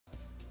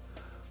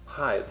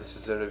Hi, this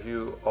is a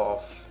review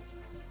of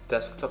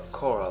Desktop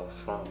Coral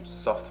from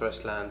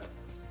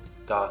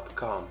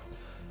softwaresland.com.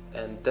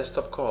 And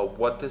Desktop Coral,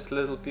 what this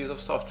little piece of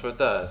software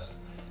does,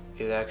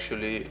 it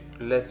actually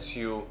lets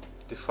you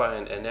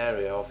define an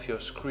area of your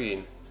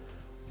screen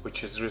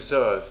which is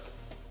reserved,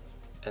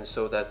 and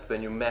so that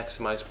when you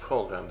maximize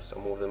programs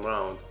or move them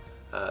around,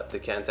 they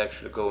can't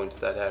actually go into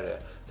that area.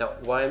 Now,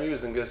 why I'm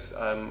using this,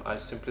 I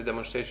simply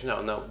demonstrate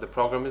now. Now the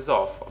program is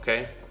off,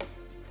 okay?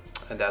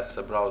 And that's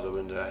a browser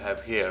window I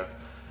have here.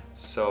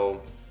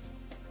 So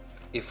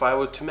if I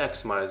were to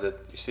maximize it,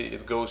 you see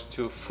it goes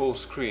to full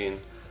screen,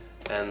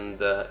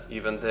 and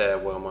even there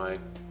where my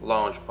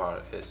launch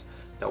bar is.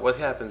 Now what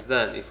happens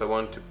then if I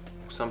want to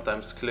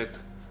sometimes click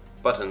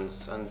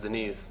buttons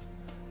underneath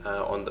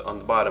on the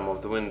bottom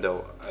of the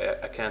window?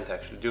 I can't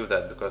actually do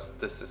that because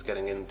this is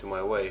getting into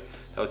my way.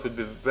 Now it would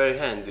be very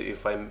handy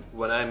if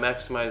when I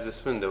maximize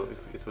this window, if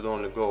it would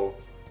only go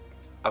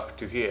up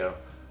to here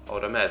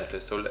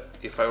automatically. So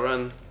if I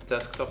run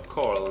Desktop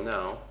Coral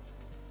now,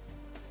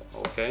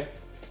 okay,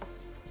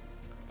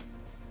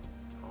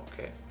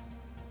 it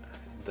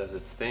does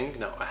its thing.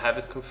 Now I have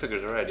it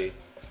configured already,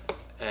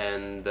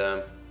 and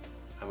I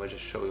will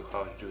just show you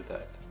how to do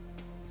that.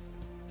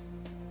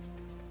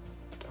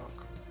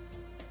 Dock,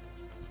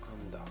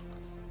 undock.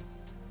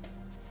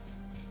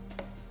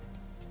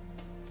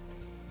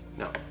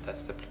 Now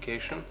that's the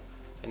application,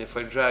 and if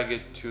I drag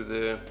it to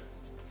the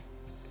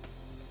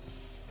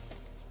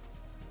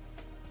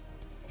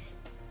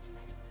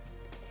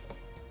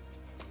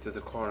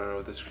corner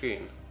of the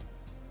screen,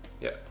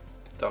 yeah, it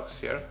docks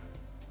here,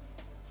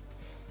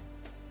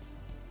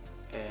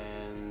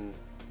 and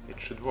it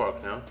should work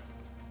now.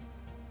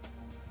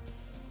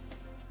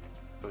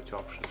 Go to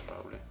options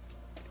probably.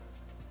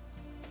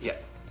 Yeah,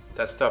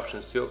 that's the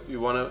options. So you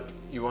want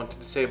to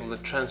disable the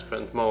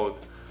transparent mode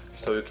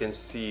so you can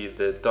see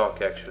the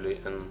dock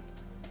actually and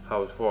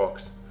how it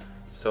works.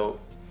 So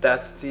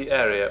that's the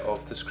area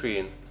of the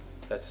screen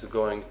that is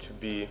going to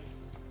be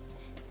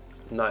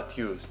not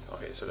used.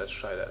 Okay, so let's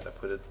try that. I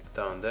put it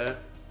down there,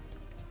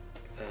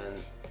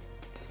 and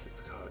this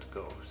is how it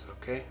goes.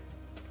 Okay,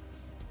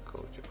 go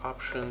to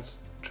options,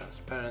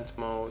 transparent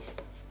mode,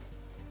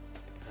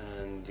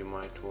 and you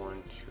might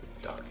want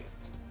to dock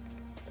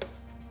it.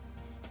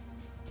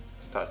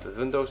 Start with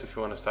Windows if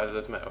you want to start it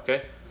automatic.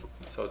 Okay,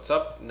 so it's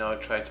up. Now I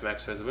try to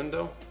maximize the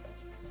window.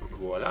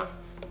 Voila,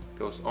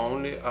 goes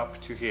only up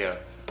to here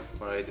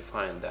where I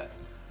defined that.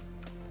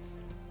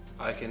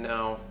 I can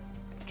now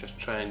just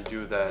try and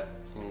do that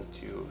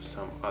into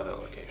some other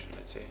location.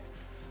 Let's say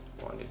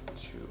I wanted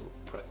to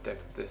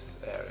protect this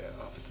area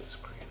of the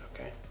screen.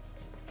 Okay,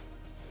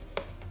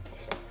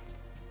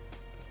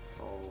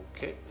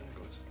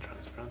 go to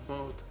transparent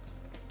mode,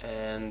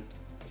 and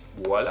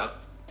voila,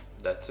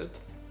 that's it.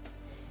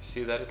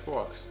 See that it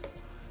works.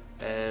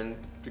 And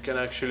you can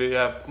actually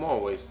have more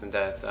ways than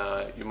that.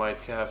 You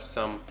might have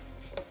some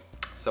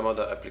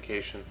other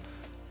application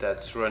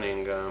that's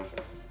running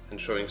and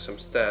showing some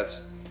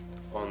stats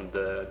on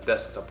the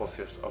desktop of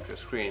your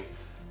screen,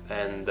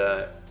 and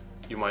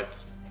you might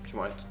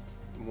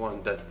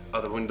want that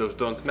other windows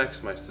don't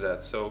maximize to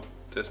that. So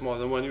there's more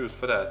than one use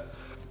for that.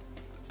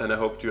 And I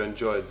hope you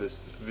enjoyed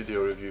this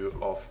video review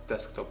of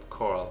Desktop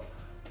Coral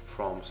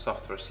from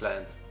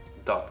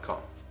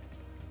softwaresland.com.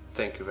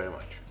 Thank you very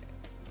much.